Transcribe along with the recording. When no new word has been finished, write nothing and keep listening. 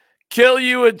Kill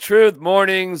You with Truth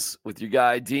mornings with your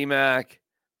guy D-Mac.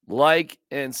 Like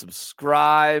and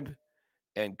subscribe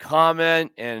and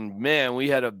comment. And man, we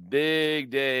had a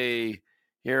big day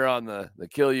here on the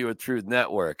Kill You with Truth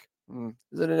network.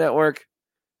 Is it a network?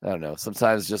 I don't know.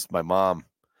 Sometimes just my mom.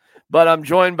 But I'm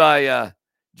joined by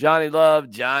Johnny Love.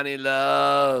 Johnny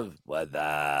Love. What's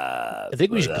up? I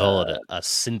think we should call it a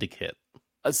syndicate.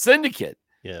 A syndicate?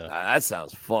 Yeah. That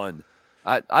sounds fun.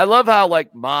 I love how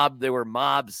they were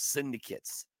mob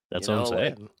syndicates. That's what I'm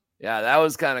saying. Yeah, that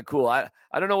was kind of cool. I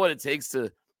don't know what it takes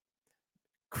to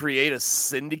create a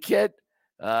syndicate,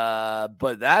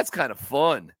 but that's kind of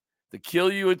fun. The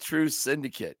Kill You with Truth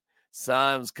syndicate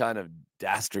sounds kind of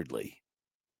dastardly.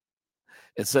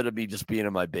 Instead of me just being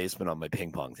in my basement on my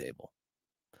ping pong table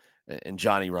and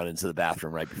Johnny run into the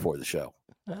bathroom right before the show.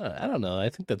 I don't know. I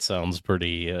think that sounds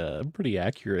pretty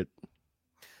accurate.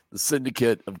 The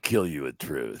syndicate of Kill You with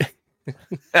Truth.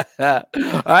 All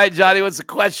right, Johnny, what's the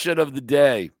question of the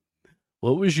day?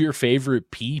 What was your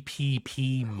favorite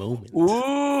PPP moment?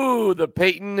 Ooh, the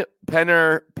Paton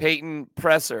Penner Peyton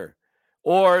presser,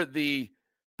 or the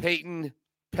Peyton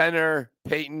Penner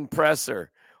Peyton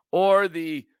presser, or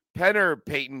the Penner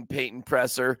Peyton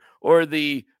presser, or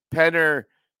the Penner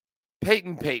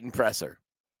Peyton presser.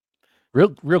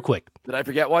 Real quick. Did I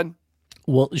forget one?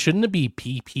 Well, shouldn't it be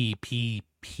PPPP?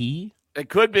 It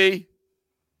could be,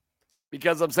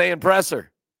 because I'm saying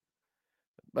presser.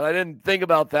 But I didn't think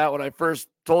about that when I first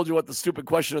told you what the stupid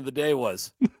question of the day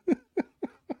was.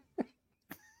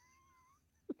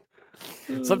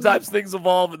 Sometimes things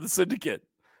evolve in the syndicate.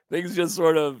 Things just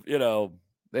sort of,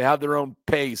 they have their own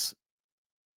pace.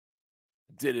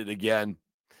 Did it again.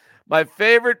 My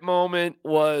favorite moment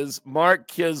was Mark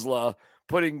Kisla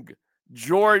putting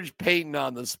George Paton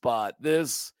on the spot.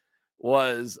 This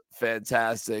was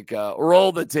fantastic.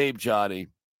 Roll the tape, Johnny.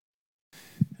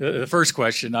 The first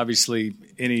question, obviously,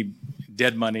 any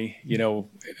dead money,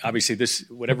 obviously this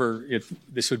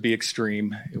would be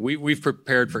extreme. We've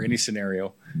prepared for any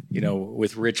scenario,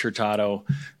 with Rich Hurtado,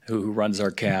 who runs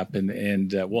our cap,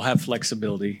 and we'll have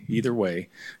flexibility either way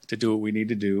to do what we need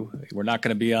to do. We're not going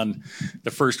to be on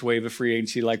the first wave of free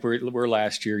agency like we were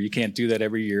last year. You can't do that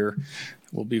every year.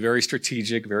 We'll be very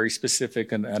strategic, very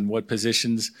specific on what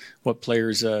positions, what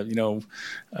players,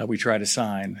 we try to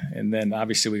sign. And then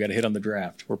obviously we got to hit on the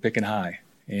draft. We're picking high,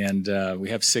 and we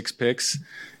have 6 picks.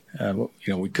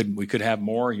 We could have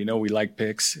more. We like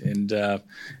picks, and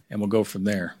we'll go from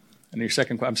there. And your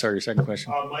second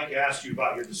question. Mike asked you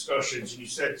about your discussions, and you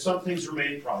said some things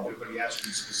remain private, but he asked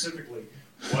you specifically,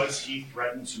 was he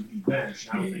threatened to be benched?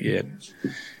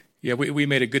 Yeah, we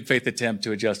made a good faith attempt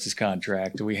to adjust his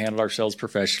contract. We handled ourselves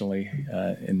professionally,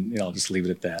 and I'll just leave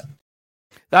it at that.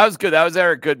 That was good. That was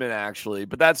Eric Goodman, actually,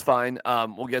 but that's fine.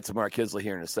 We'll get to Mark Kisla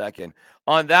here in a second.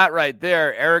 On that right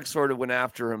there, Eric sort of went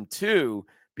after him too,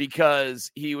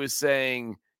 because he was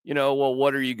saying, well,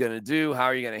 what are you going to do? How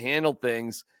are you going to handle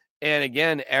things? And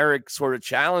again, Eric sort of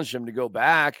challenged him to go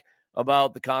back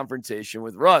about the confrontation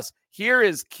with Russ. Here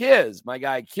is Kiz, my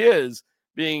guy Kiz,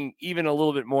 being even a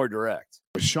little bit more direct.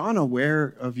 Was Sean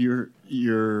aware of your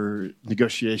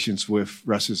negotiations with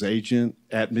Russ's agent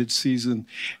at midseason?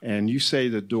 And you say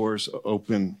the door's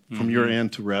open from your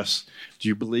end to Russ. Do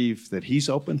you believe that he's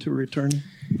open to returning?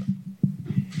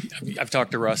 I've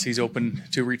talked to Russ. He's open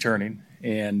to returning.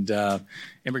 And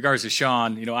in regards to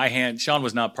Sean, Sean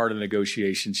was not part of the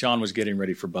negotiation. Sean was getting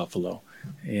ready for Buffalo.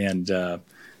 And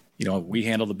we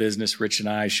handle the business, Rich and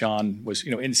I. Sean was,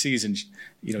 in season,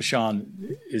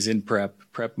 Sean is in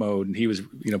prep mode, and he was,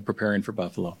 preparing for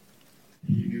Buffalo.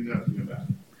 You knew nothing about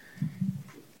it.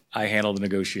 I handle the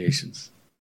negotiations.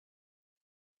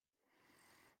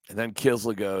 And then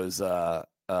Kisla goes,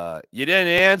 you didn't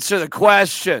answer the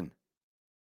question.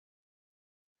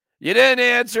 You didn't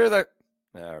answer the...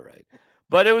 All right.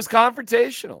 But it was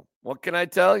confrontational. What can I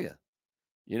tell you?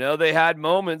 They had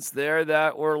moments there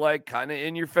that were like kind of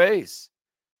in your face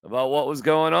about what was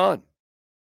going on.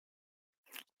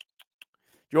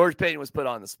 George Paton was put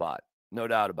on the spot, no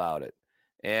doubt about it.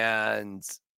 And,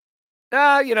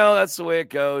 that's the way it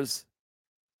goes.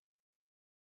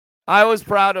 I was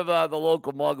proud of the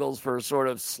local Muggles for sort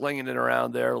of slinging it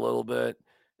around there a little bit.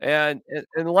 And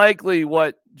likely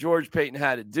what George Paton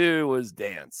had to do was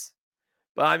dance.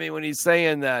 But, I mean, when he's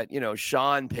saying that,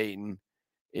 Sean Payton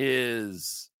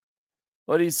is,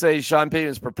 what do you say? Sean Payton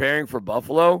is preparing for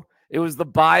Buffalo. It was the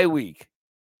bye week.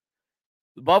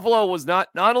 The Buffalo was not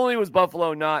only was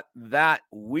Buffalo not that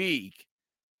week,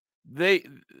 they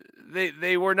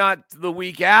were not the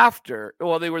week after.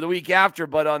 Well, they were the week after,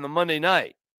 but on the Monday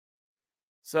night.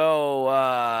 So,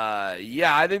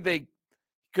 I think they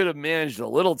could have managed a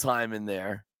little time in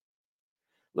there.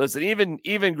 listen,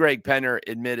 even Greg Penner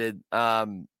admitted,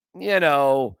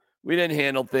 we didn't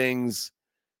handle things.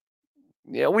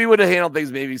 Yeah, we would have handled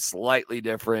things maybe slightly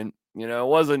different. It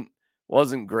wasn't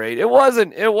great. It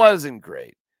wasn't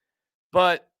great.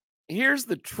 But here's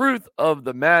the truth of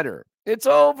the matter. It's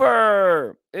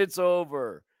over. It's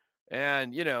over.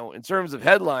 And, in terms of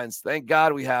headlines, thank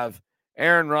God we have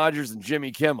Aaron Rodgers and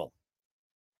Jimmy Kimmel.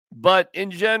 But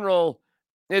in general,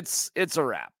 it's a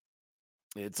wrap.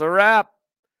 It's a wrap.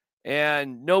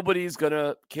 And nobody's going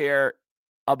to care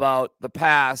about the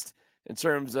past in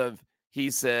terms of he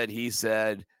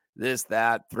said, this,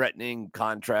 that, threatening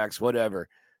contracts, whatever.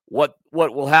 What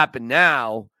will happen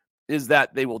now is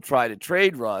that they will try to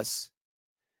trade Russ,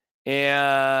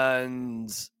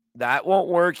 and that won't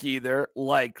work either,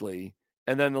 likely,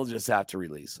 and then they'll just have to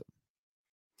release him.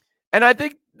 And I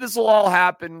think this will all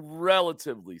happen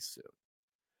relatively soon.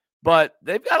 But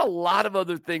they've got a lot of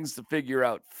other things to figure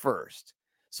out first.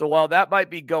 So while that might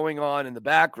be going on in the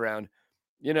background,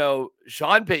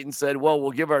 Sean Payton said, well,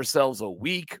 we'll give ourselves a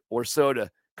week or so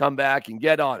to come back and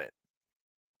get on it.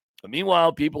 But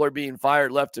meanwhile, people are being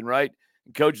fired left and right,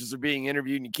 and coaches are being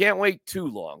interviewed, and you can't wait too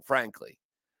long, frankly.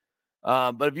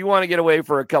 But if you want to get away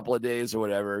for a couple of days or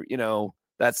whatever,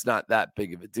 that's not that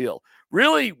big of a deal.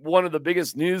 Really, one of the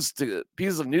biggest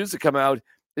pieces of news to come out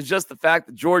is just the fact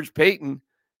that George Paton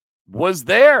was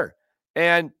there.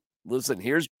 And listen,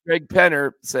 here's Greg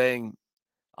Penner saying,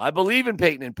 I believe in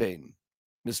Payton and Payton,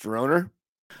 Mr. Owner.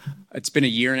 It's been a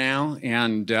year now,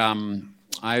 and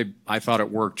I thought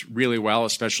it worked really well,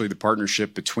 especially the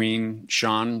partnership between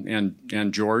Sean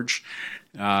and George.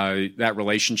 That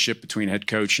relationship between head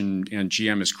coach and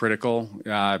GM is critical.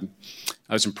 I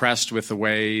was impressed with the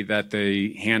way that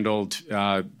they handled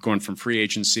going from free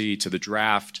agency to the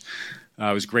draft.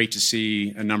 It was great to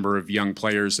see a number of young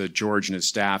players that George and his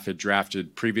staff had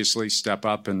drafted previously step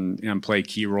up and play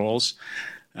key roles.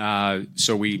 I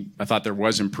thought there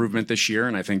was improvement this year,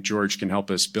 and I think George can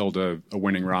help us build a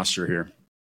winning roster here.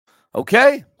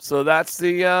 Okay, so that's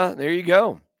there you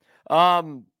go.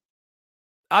 That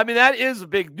is a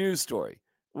big news story,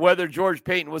 whether George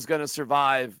Paton was going to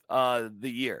survive the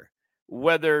year,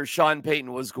 whether Sean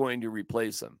Payton was going to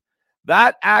replace him.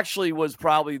 That actually was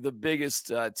probably the biggest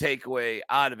takeaway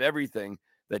out of everything,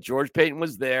 that George Paton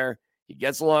was there. He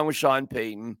gets along with Sean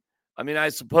Payton. I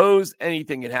suppose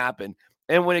anything can happen.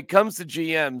 And when it comes to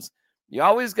GMs, you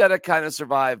always got to kind of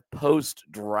survive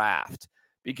post-draft,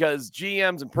 because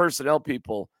GMs and personnel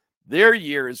people, their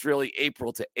year is really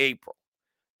April to April.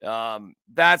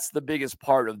 That's the biggest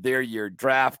part of their year,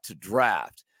 draft to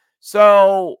draft.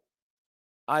 So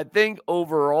I think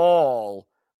overall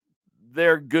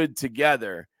they're good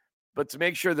together, but to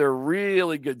make sure they're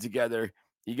really good together,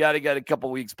 you got to get a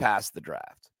couple weeks past the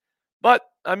draft. But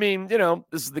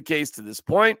this is the case to this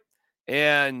point.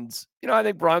 And, I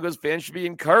think Broncos fans should be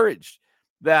encouraged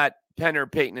that Penner,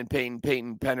 Payton, and Payton,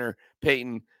 Payton, Penner,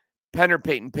 Payton, Penner,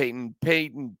 Payton, Payton,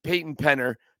 Payton, Payton,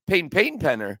 Penner, Payton, Payton,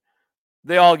 Penner,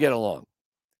 they all get along.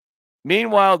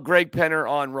 Meanwhile, Greg Penner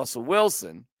on Russell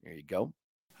Wilson. There you go.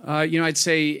 I'd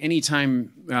say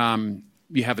anytime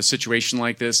you have a situation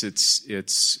like this,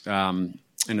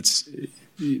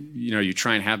 you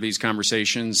try and have these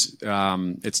conversations.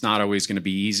 It's not always going to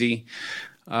be easy.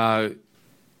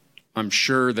 I'm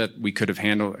sure that we could have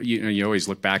handled, you always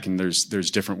look back and there's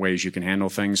different ways you can handle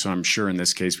things. So I'm sure in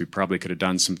this case, we probably could have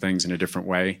done some things in a different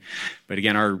way. But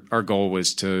again, our goal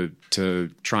was to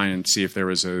try and see if there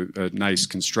was a nice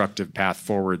constructive path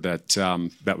forward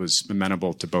that was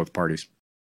amenable to both parties.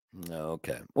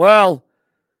 Okay. Well,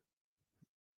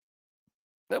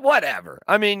 whatever.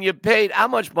 You paid, how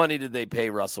much money did they pay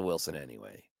Russell Wilson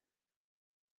anyway?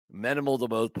 Amenable to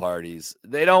both parties.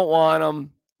 They don't want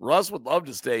him. Russ would love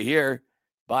to stay here.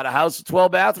 Bought a house with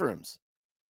 12 bathrooms.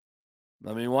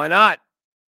 Why not?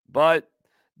 But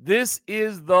this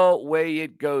is the way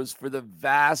it goes for the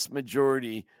vast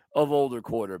majority of older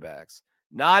quarterbacks.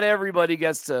 Not everybody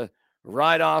gets to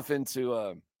ride off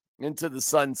into the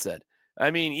sunset.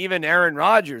 Even Aaron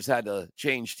Rodgers had to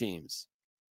change teams.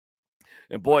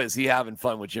 And boy, is he having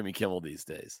fun with Jimmy Kimmel these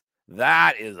days.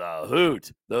 That is a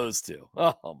hoot, those two.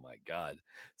 Oh, my God.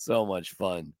 So much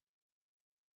fun.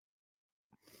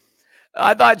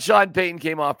 I thought Sean Payton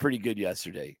came off pretty good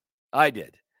yesterday. I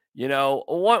did.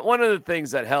 One of the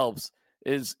things that helps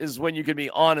is when you can be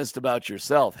honest about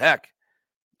yourself. Heck,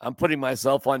 I'm putting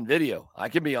myself on video. I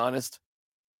can be honest.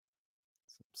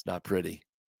 It's not pretty.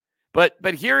 But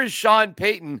here is Sean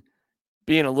Payton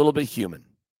being a little bit human.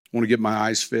 I want to get my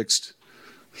eyes fixed.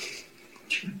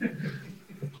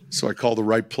 So I call the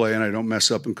right play and I don't mess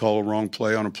up and call a wrong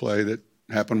play on a play that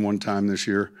happened one time this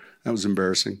year. That was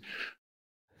embarrassing.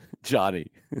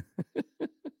 Johnny.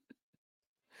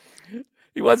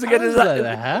 He wants to How get does his.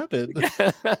 that happen?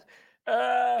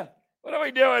 What are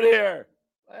we doing here?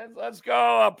 Let's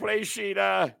go. Play sheet.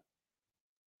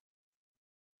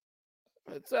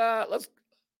 Let's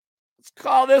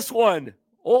call this one.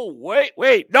 Oh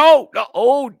wait, no.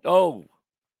 Oh no.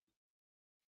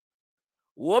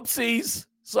 Whoopsies.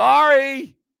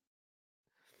 Sorry.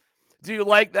 Do you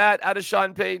like that out of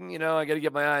Sean Payton? You know, I got to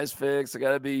get my eyes fixed. I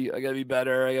got to be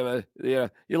better. You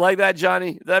like that,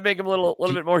 Johnny? Does that make him a little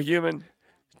bit more human?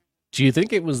 Do you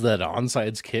think it was that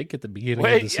onside kick at the beginning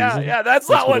of the season? Yeah, that's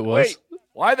not what it was. Wait,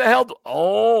 why the hell?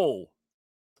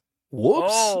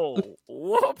 Whoops. Oh,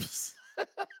 whoops.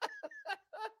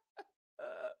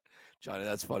 Johnny,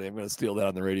 that's funny. I'm going to steal that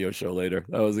on the radio show later.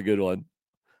 That was a good one.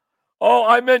 Oh,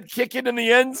 I meant kicking in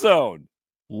the end zone.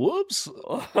 Whoops.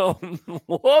 Oh,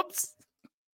 whoops.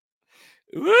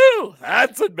 Woo,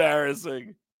 that's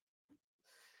embarrassing.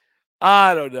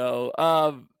 I don't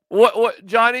know. What,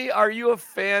 Johnny, are you a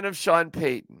fan of Sean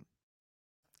Payton?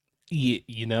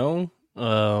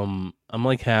 I'm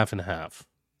like half and half.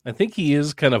 I think he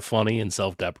is kind of funny and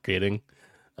self-deprecating.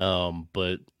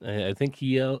 But I think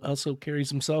he also carries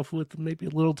himself with maybe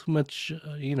a little too much,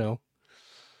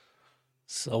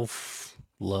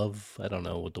 self-love. I don't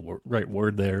know what the right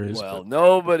word there is. Well,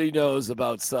 nobody knows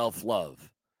about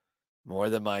self-love more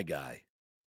than my guy,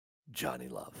 Johnny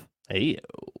Love. Hey.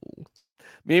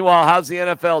 Meanwhile, how's the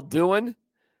NFL doing?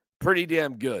 Pretty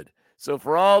damn good. So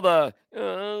for all the,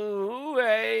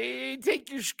 hey,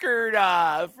 take your skirt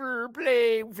off for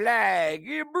playing flag.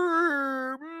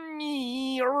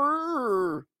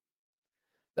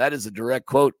 That is a direct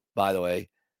quote, by the way,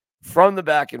 from the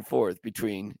back and forth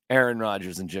between Aaron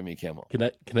Rodgers and Jimmy Kimmel.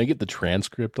 Can I get the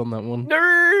transcript on that one?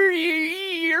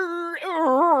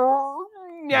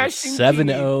 7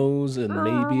 O's and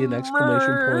maybe an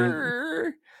exclamation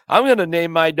point. I'm going to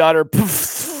name my daughter.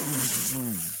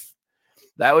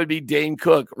 That would be Dane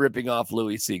Cook ripping off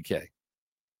Louis C.K.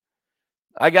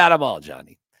 I got them all,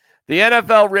 Johnny. The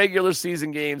NFL regular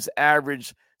season games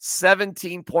averaged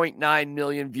 17.9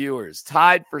 million viewers,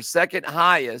 tied for second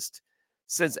highest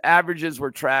since averages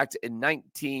were tracked in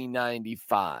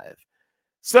 1995.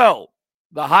 So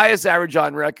the highest average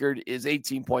on record is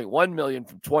 18.1 million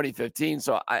from 2015.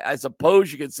 So I suppose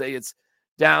you could say it's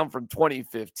down from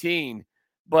 2015,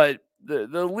 but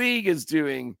the league is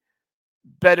doing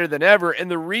better than ever. And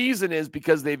the reason is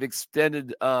because they've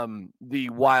extended the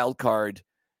wild card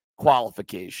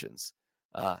qualifications.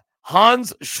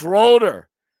 Hans Schroeder,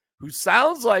 who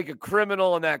sounds like a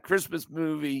criminal in that Christmas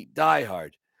movie, Die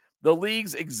Hard, the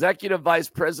league's executive vice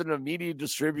president of media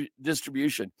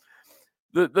distribution.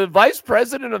 The vice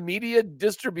president of media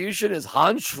distribution is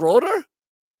Hans Schroeder?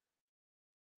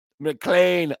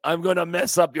 McLean, I'm going to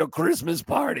mess up your Christmas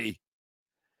party.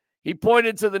 He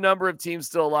pointed to the number of teams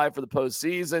still alive for the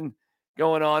postseason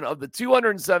going on. Of the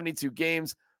 272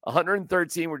 games,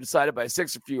 113 were decided by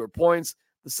 6 or fewer points,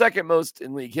 the second most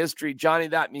in league history. Johnny,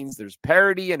 that means there's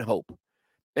parity and hope.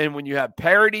 And when you have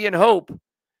parity and hope,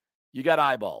 you got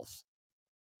eyeballs.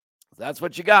 That's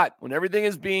what you got. When everything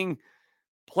is being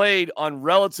played on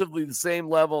relatively the same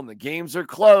level and the games are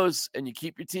close and you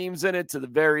keep your teams in it to the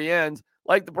very end,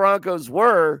 like the Broncos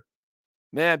were,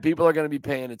 man, people are going to be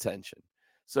paying attention.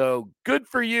 So good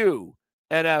for you,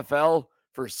 NFL,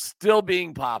 for still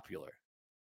being popular.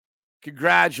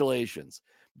 Congratulations.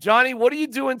 Johnny, what are you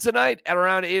doing tonight at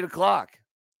around 8 o'clock?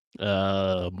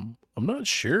 I'm not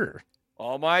sure.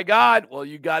 Oh, my God. Well,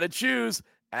 you got to choose.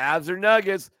 Avs or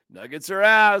Nuggets? Nuggets or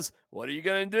Avs? What are you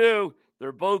going to do?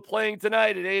 They're both playing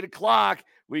tonight at 8 o'clock.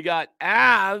 We got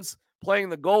Avs playing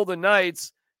the Golden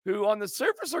Knights, who on the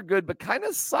surface are good, but kind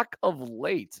of suck of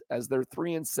late as they're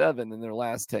 3-7 in their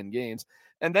last 10 games.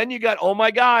 And then you got, oh my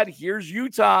God, here's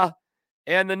Utah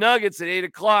and the Nuggets at 8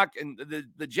 o'clock. And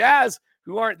the Jazz,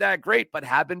 who aren't that great, but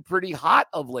have been pretty hot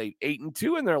of late,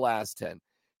 8-2 in their last 10.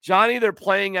 Johnny, they're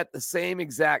playing at the same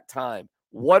exact time.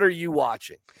 What are you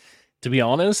watching? To be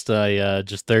honest, I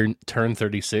just turned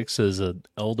 36 as an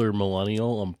elder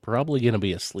millennial. I'm probably going to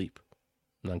be asleep.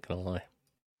 I'm not going to lie.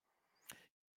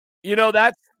 You know,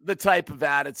 that's the type of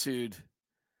attitude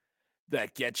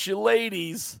that gets you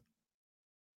ladies.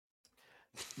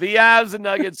 The Avs and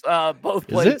Nuggets both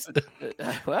played. Is it?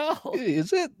 Well,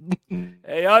 is it?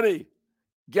 Hey, honey,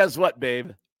 guess what,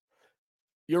 babe?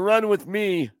 You run with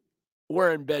me,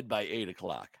 we're in bed by 8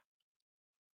 o'clock.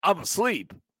 I'm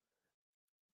asleep.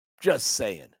 Just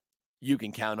saying, you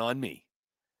can count on me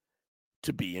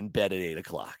to be in bed at 8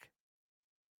 o'clock.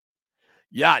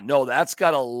 Yeah, no, that's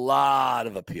got a lot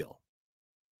of appeal.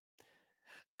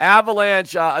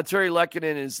 Avalanche, Terry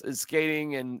Lehkonen is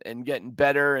skating and getting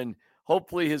better, and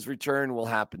Hopefully his return will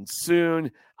happen soon.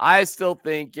 I still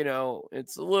think,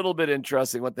 it's a little bit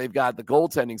interesting what they've got, the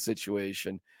goaltending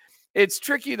situation. It's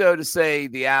tricky, though, to say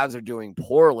the Avs are doing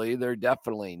poorly. They're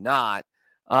definitely not.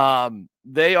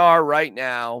 They are right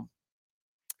now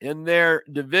in their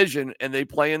division, and they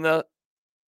play in the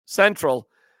Central.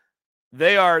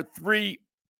 They are 3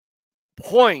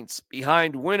 points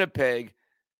behind Winnipeg,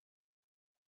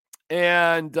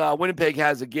 and Winnipeg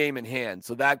has a game in hand.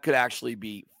 So that could actually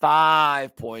be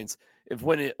 5 points if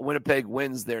Winnipeg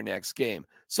wins their next game.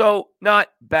 So not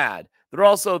bad. They're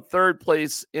also third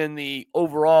place in the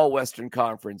overall Western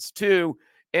Conference too.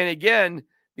 And again,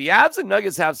 the Avs and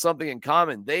Nuggets have something in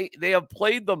common. They have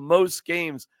played the most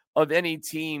games of any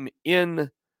team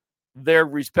in their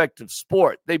respective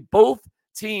sport. Both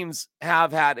teams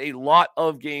have had a lot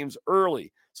of games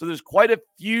early. So there's quite a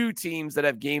few teams that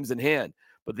have games in hand.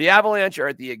 But the Avalanche are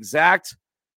at the exact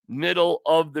middle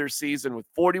of their season with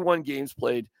 41 games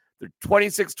played. They're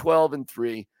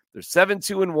 26-12-3. They're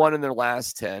 7-2-1 in their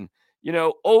last 10.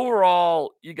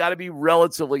 Overall, you got to be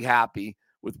relatively happy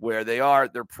with where they are.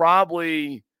 They're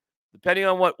probably, depending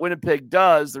on what Winnipeg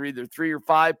does, they're either 3 or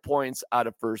 5 points out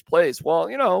of first place.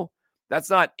 Well, that's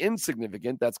not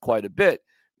insignificant. That's quite a bit.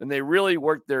 And they really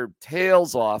worked their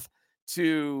tails off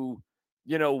to,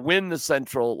 win the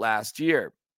Central last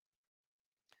year.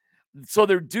 So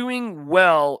they're doing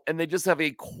well, and they just have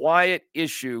a quiet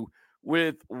issue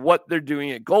with what they're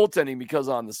doing at goaltending, because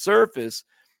on the surface,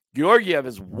 Georgiev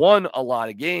has won a lot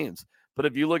of games. But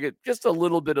if you look at just a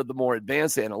little bit of the more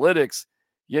advanced analytics,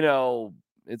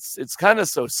 it's kind of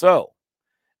so-so.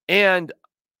 And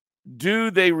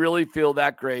do they really feel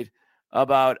that great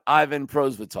about Ivan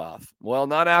Prosvetov? Well,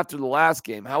 not after the last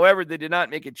game. However, they did not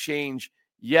make a change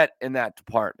yet in that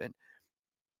department.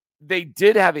 They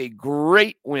did have a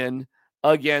great win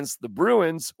against the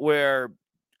Bruins where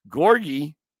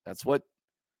Gorgie, it's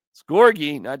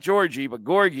Gorgie, not Georgie, but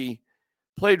Gorgie,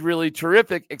 played really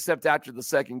terrific, except after the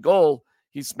second goal,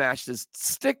 he smashed his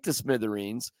stick to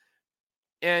smithereens.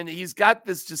 And he's got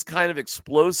this just kind of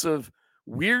explosive,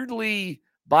 weirdly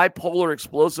bipolar,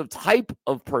 explosive type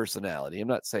of personality. I'm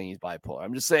not saying he's bipolar.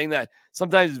 I'm just saying that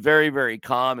sometimes he's very, very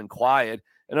calm and quiet,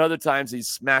 and other times he's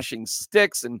smashing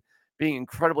sticks and being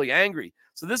incredibly angry.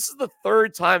 So this is the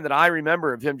third time that I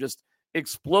remember of him just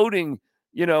exploding,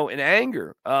 in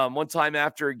anger. One time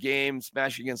after a game,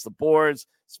 smashing against the boards,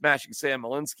 smashing Sam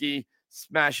Malinsky,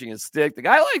 smashing his stick. The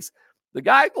guy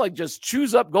just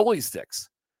chews up goalie sticks.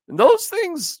 And those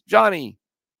things, Johnny,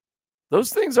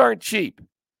 those things aren't cheap.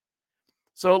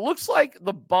 So it looks like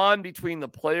the bond between the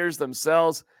players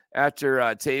themselves, after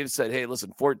Taves said, hey,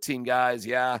 listen, 14 guys,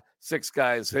 6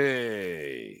 guys,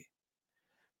 hey.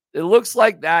 It looks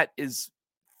like that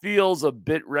feels a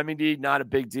bit remedied, not a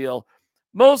big deal,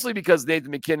 mostly because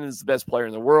Nathan McKinnon is the best player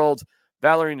in the world.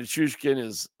 Valeri Nichushkin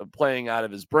is playing out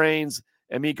of his brains,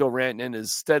 and Mikko Rantanen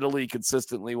is steadily,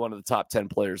 consistently one of the top 10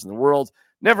 players in the world.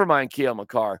 Never mind Kale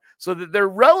McCarr. So that they're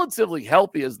relatively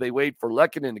healthy as they wait for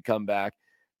Lehkonen to come back.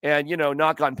 And,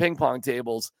 knock on ping pong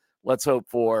tables. Let's hope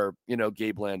for,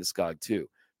 Gabe Landeskog too.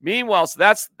 Meanwhile, so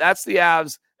that's the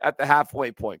Avs at the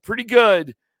halfway point. Pretty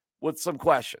good with some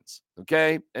questions,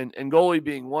 okay? And goalie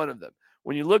being one of them.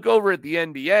 When you look over at the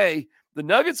NBA, the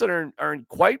Nuggets are in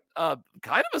quite kind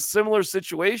of a similar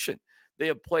situation. They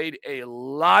have played a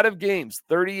lot of games,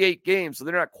 38 games, so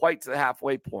they're not quite to the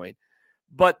halfway point.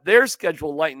 But their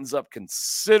schedule lightens up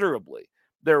considerably.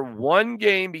 They're 1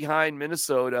 game behind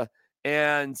Minnesota,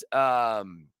 and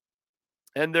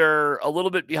they're a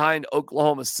little bit behind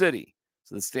Oklahoma City.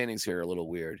 So the standings here are a little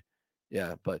weird.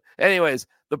 Yeah, but anyways,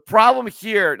 the problem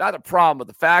here, not a problem, but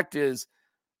the fact is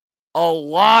a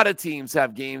lot of teams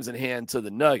have games in hand to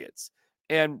the Nuggets.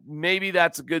 And maybe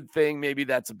that's a good thing. Maybe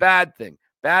that's a bad thing.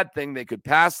 Bad thing, they could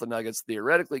pass the Nuggets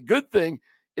theoretically. Good thing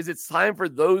is it's time for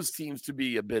those teams to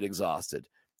be a bit exhausted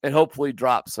and hopefully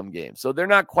drop some games. So they're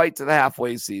not quite to the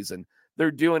halfway season.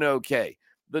 They're doing okay.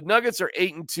 The Nuggets are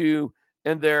 8-2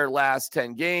 in their last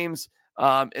 10 games,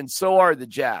 and so are the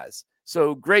Jazz.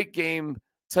 So great game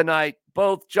tonight.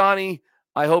 Both, Johnny,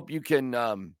 I hope you can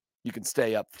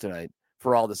stay up tonight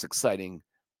for all this exciting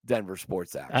Denver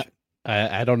sports action.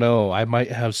 I don't know. I might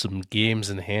have some games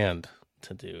in hand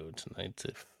to do tonight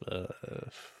if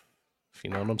you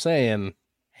know what I'm saying.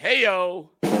 Heyo.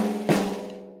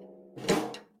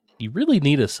 You really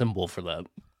need a symbol for that.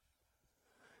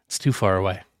 It's too far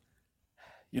away.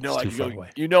 I could go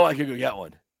get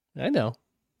one. I know.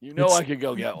 I could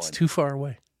go get one. It's too far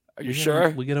away. Are you sure?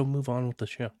 We got to move on with the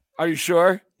show. Are you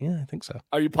sure? Yeah, I think so.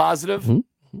 Are you positive?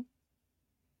 Mm-hmm.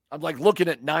 I'm looking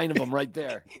at 9 of them right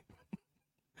there.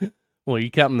 Well, are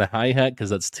you counting the hi-hat? Because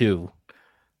that's 2.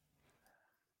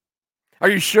 Are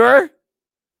you sure?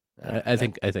 I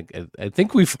think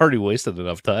we've already wasted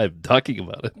enough time talking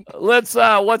about it. Let's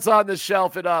what's on the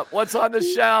shelf it up. What's on the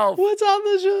shelf? What's on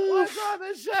the shelf? What's on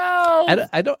the shelf?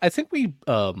 I think we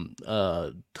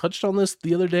touched on this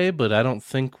the other day, but I don't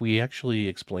think we actually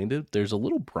explained it. There's a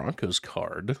little Broncos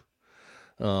card.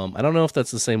 I don't know if that's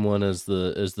the same one as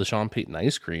the Sean Payton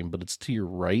ice cream, but it's to your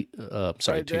right. Sorry,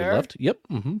 Right to your there? left. Yep.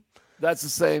 Mm-hmm. That's the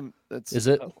same. Is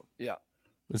it? Yeah.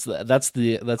 That's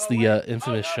the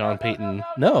infamous Sean Payton.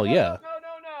 No, yeah.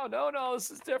 No.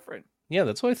 This is different. Yeah,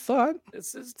 that's what I thought.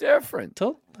 This is different.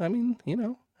 Happy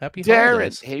Darren,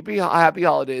 holidays. happy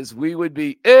holidays. We would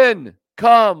be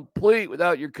incomplete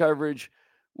without your coverage.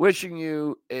 Wishing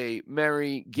you a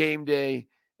merry game day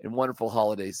and wonderful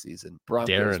holiday season.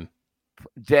 Broncos.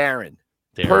 Darren.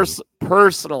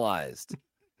 Personalized.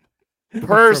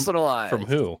 From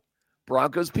who?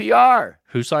 Broncos PR.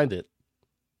 Who signed it?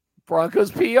 Broncos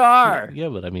PR. Yeah,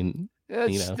 but I mean,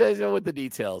 with the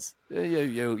details.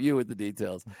 You with the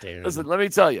details. Darren. Listen, let me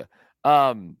tell you.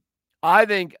 I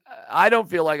don't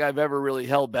feel like I've ever really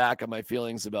held back on my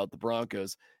feelings about the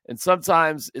Broncos. And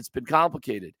sometimes it's been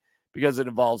complicated because it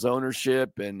involves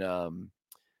ownership and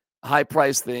high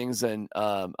price things. And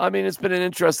it's been an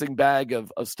interesting bag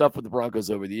of stuff with the Broncos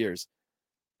over the years.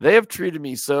 They have treated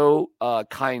me so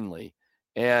kindly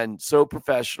and so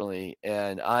professionally.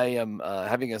 And I am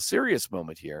having a serious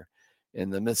moment here in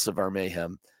the midst of our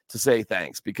mayhem to say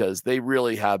thanks, because they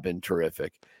really have been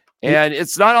terrific. And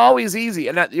it's not always easy.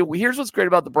 And here's what's great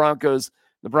about the Broncos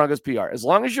PR. As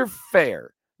long as you're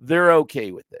fair, they're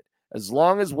okay with it. As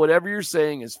long as whatever you're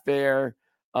saying is fair,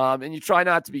 and you try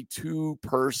not to be too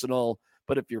personal,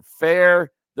 but if you're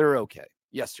fair, they're okay.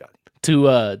 Yes, Johnny.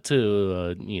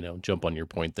 To jump on your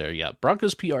point there. Yeah,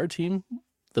 Broncos PR team,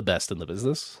 the best in the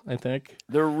business, I think.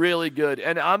 They're really good.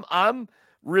 And I'm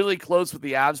really close with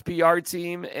the Avs PR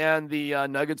team and the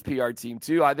Nuggets PR team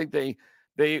too. I think they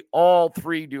all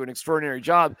three do an extraordinary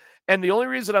job. And the only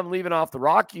reason I'm leaving off the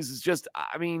Rockies is just,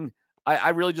 I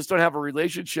really just don't have a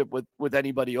relationship with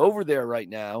anybody over there right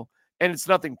now. And it's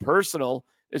nothing personal.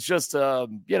 It's just, a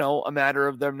matter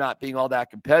of them not being all that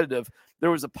competitive.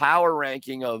 There was a power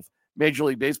ranking of Major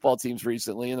League Baseball teams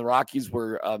recently, and the Rockies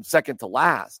were second to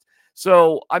last.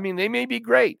 So, they may be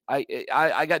great.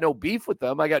 I got no beef with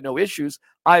them. I got no issues.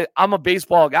 I'm a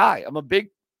baseball guy. I'm a big,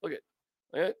 I'm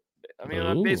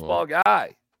a baseball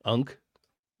guy. Unk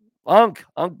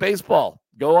baseball.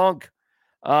 Go Unk.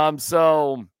 But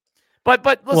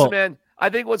listen, man, I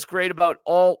think what's great about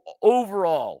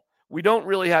overall, we don't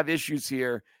really have issues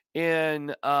here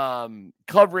in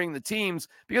covering the teams,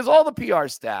 because all the PR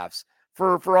staffs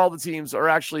for all the teams are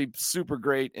actually super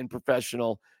great and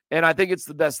professional. And I think it's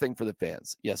the best thing for the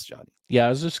fans. Yes, Johnny. Yeah, I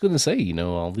was just going to say,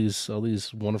 all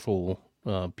these wonderful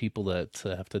people that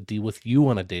have to deal with you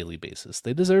on a daily basis,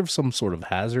 they deserve some sort of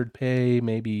hazard pay,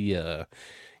 maybe a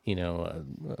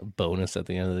bonus at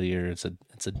the end of the year. It's a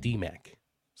DMAC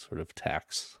sort of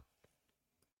tax.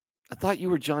 I thought you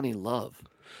were Johnny Love.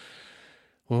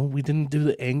 Well, we didn't do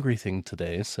the angry thing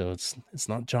today, so it's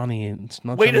not Johnny. It's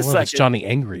not. Wait Johnny a Love, second. It's Johnny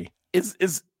Angry.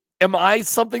 Am I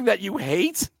something that you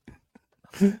hate?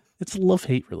 It's a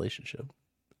love-hate relationship.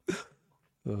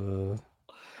 I'm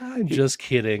just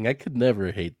kidding. I could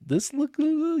never hate this. Look,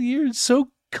 you're so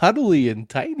cuddly and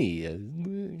tiny.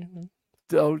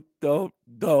 Don't Don't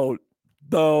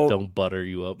butter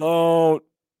you up. Don't.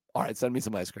 All right, send me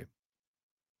some ice cream.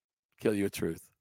 Kill you with truth.